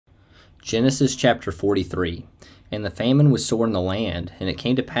Genesis chapter 43. And the famine was sore in the land, and it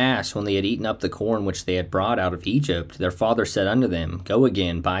came to pass, when they had eaten up the corn which they had brought out of Egypt, their father said unto them, Go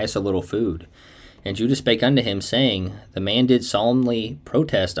again, buy us a little food. And Judah spake unto him, saying, The man did solemnly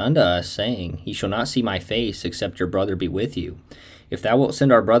protest unto us, saying, Ye shall not see my face, except your brother be with you. If thou wilt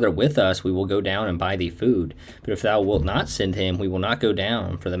send our brother with us, we will go down and buy thee food. But if thou wilt not send him, we will not go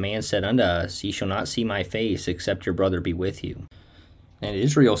down. For the man said unto us, Ye shall not see my face, except your brother be with you. And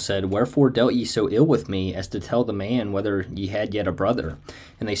Israel said, Wherefore dealt ye so ill with me, as to tell the man whether ye had yet a brother?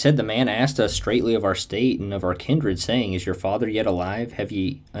 And they said, The man asked us straitly of our state and of our kindred, saying, Is your father yet alive? Have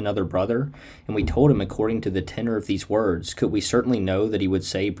ye another brother? And we told him according to the tenor of these words. Could we certainly know that he would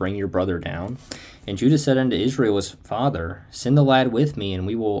say, Bring your brother down? And Judah said unto Israel his father, Send the lad with me, and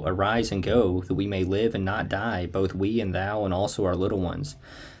we will arise and go, that we may live and not die, both we and thou, and also our little ones.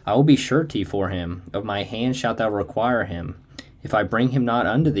 I will be surety for him. Of my hand shalt thou require him. If I bring him not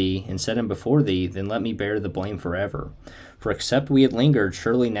unto thee, and set him before thee, then let me bear the blame forever. For except we had lingered,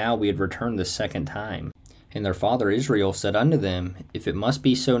 surely now we had returned the second time. And their father Israel said unto them, If it must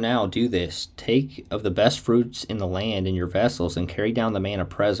be so now, do this. Take of the best fruits in the land in your vessels, and carry down the man a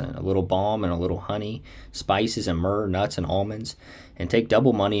present, a little balm and a little honey, spices and myrrh, nuts and almonds. And take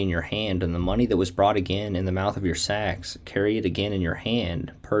double money in your hand, and the money that was brought again in the mouth of your sacks, carry it again in your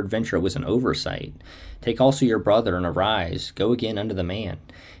hand. Peradventure it was an oversight. Take also your brother, and arise, go again unto the man.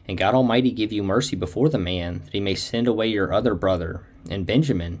 And God Almighty give you mercy before the man, that he may send away your other brother. And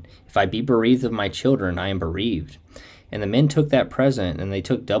Benjamin, if I be bereaved of my children, I am bereaved. And the men took that present, and they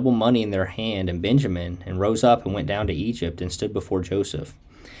took double money in their hand, and Benjamin, and rose up and went down to Egypt, and stood before Joseph.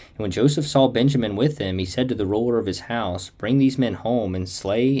 And when Joseph saw Benjamin with them, he said to the ruler of his house, Bring these men home, and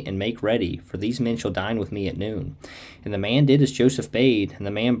slay and make ready, for these men shall dine with me at noon. And the man did as Joseph bade, and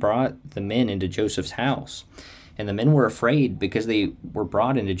the man brought the men into Joseph's house. And the men were afraid, because they were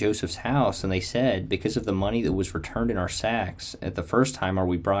brought into Joseph's house, and they said, Because of the money that was returned in our sacks, at the first time are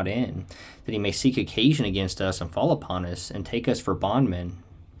we brought in, that he may seek occasion against us, and fall upon us, and take us for bondmen,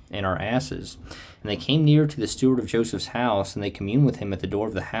 and our asses. And they came near to the steward of Joseph's house, and they communed with him at the door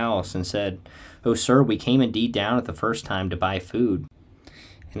of the house, and said, O sir, we came indeed down at the first time to buy food.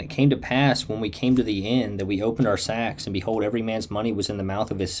 And it came to pass, when we came to the inn, that we opened our sacks, and behold, every man's money was in the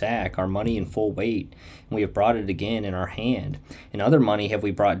mouth of his sack, our money in full weight, and we have brought it again in our hand. And other money have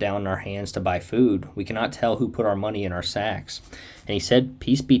we brought down in our hands to buy food. We cannot tell who put our money in our sacks. And he said,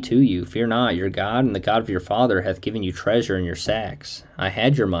 Peace be to you, fear not, your God and the God of your father hath given you treasure in your sacks. I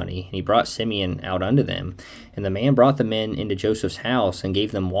had your money. And he brought Simeon out unto them. And the man brought the men into Joseph's house, and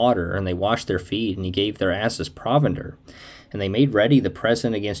gave them water, and they washed their feet, and he gave their asses provender. And they made ready the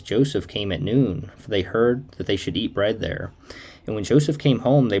present against Joseph came at noon, for they heard that they should eat bread there. And when Joseph came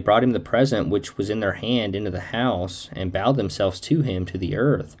home, they brought him the present which was in their hand into the house, and bowed themselves to him to the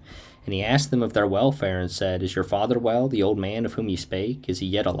earth. And he asked them of their welfare, and said, Is your father well, the old man of whom ye spake? Is he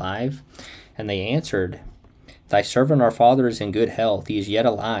yet alive? And they answered, Thy servant our father is in good health, he is yet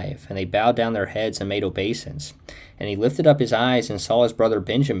alive. And they bowed down their heads and made obeisance. And he lifted up his eyes, and saw his brother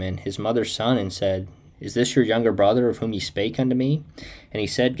Benjamin, his mother's son, and said, Is this your younger brother of whom ye spake unto me? And he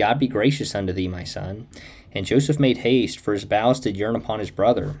said, God be gracious unto thee, my son. And Joseph made haste, for his bowels did yearn upon his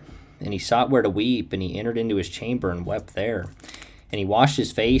brother. And he sought where to weep, and he entered into his chamber, and wept there. And he washed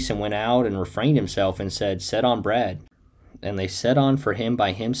his face, and went out, and refrained himself, and said, Set on bread. And they set on for him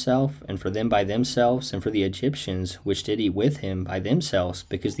by himself, and for them by themselves, and for the Egyptians which did eat with him by themselves,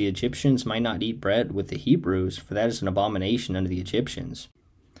 because the Egyptians might not eat bread with the Hebrews, for that is an abomination unto the Egyptians.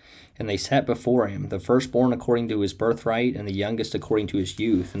 And they sat before him, the firstborn according to his birthright, and the youngest according to his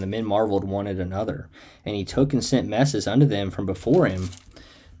youth. And the men marveled one at another. And he took and sent messes unto them from before him.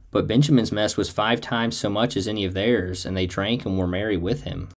 But Benjamin's mess was 5 times so much as any of theirs, and they drank and were merry with him.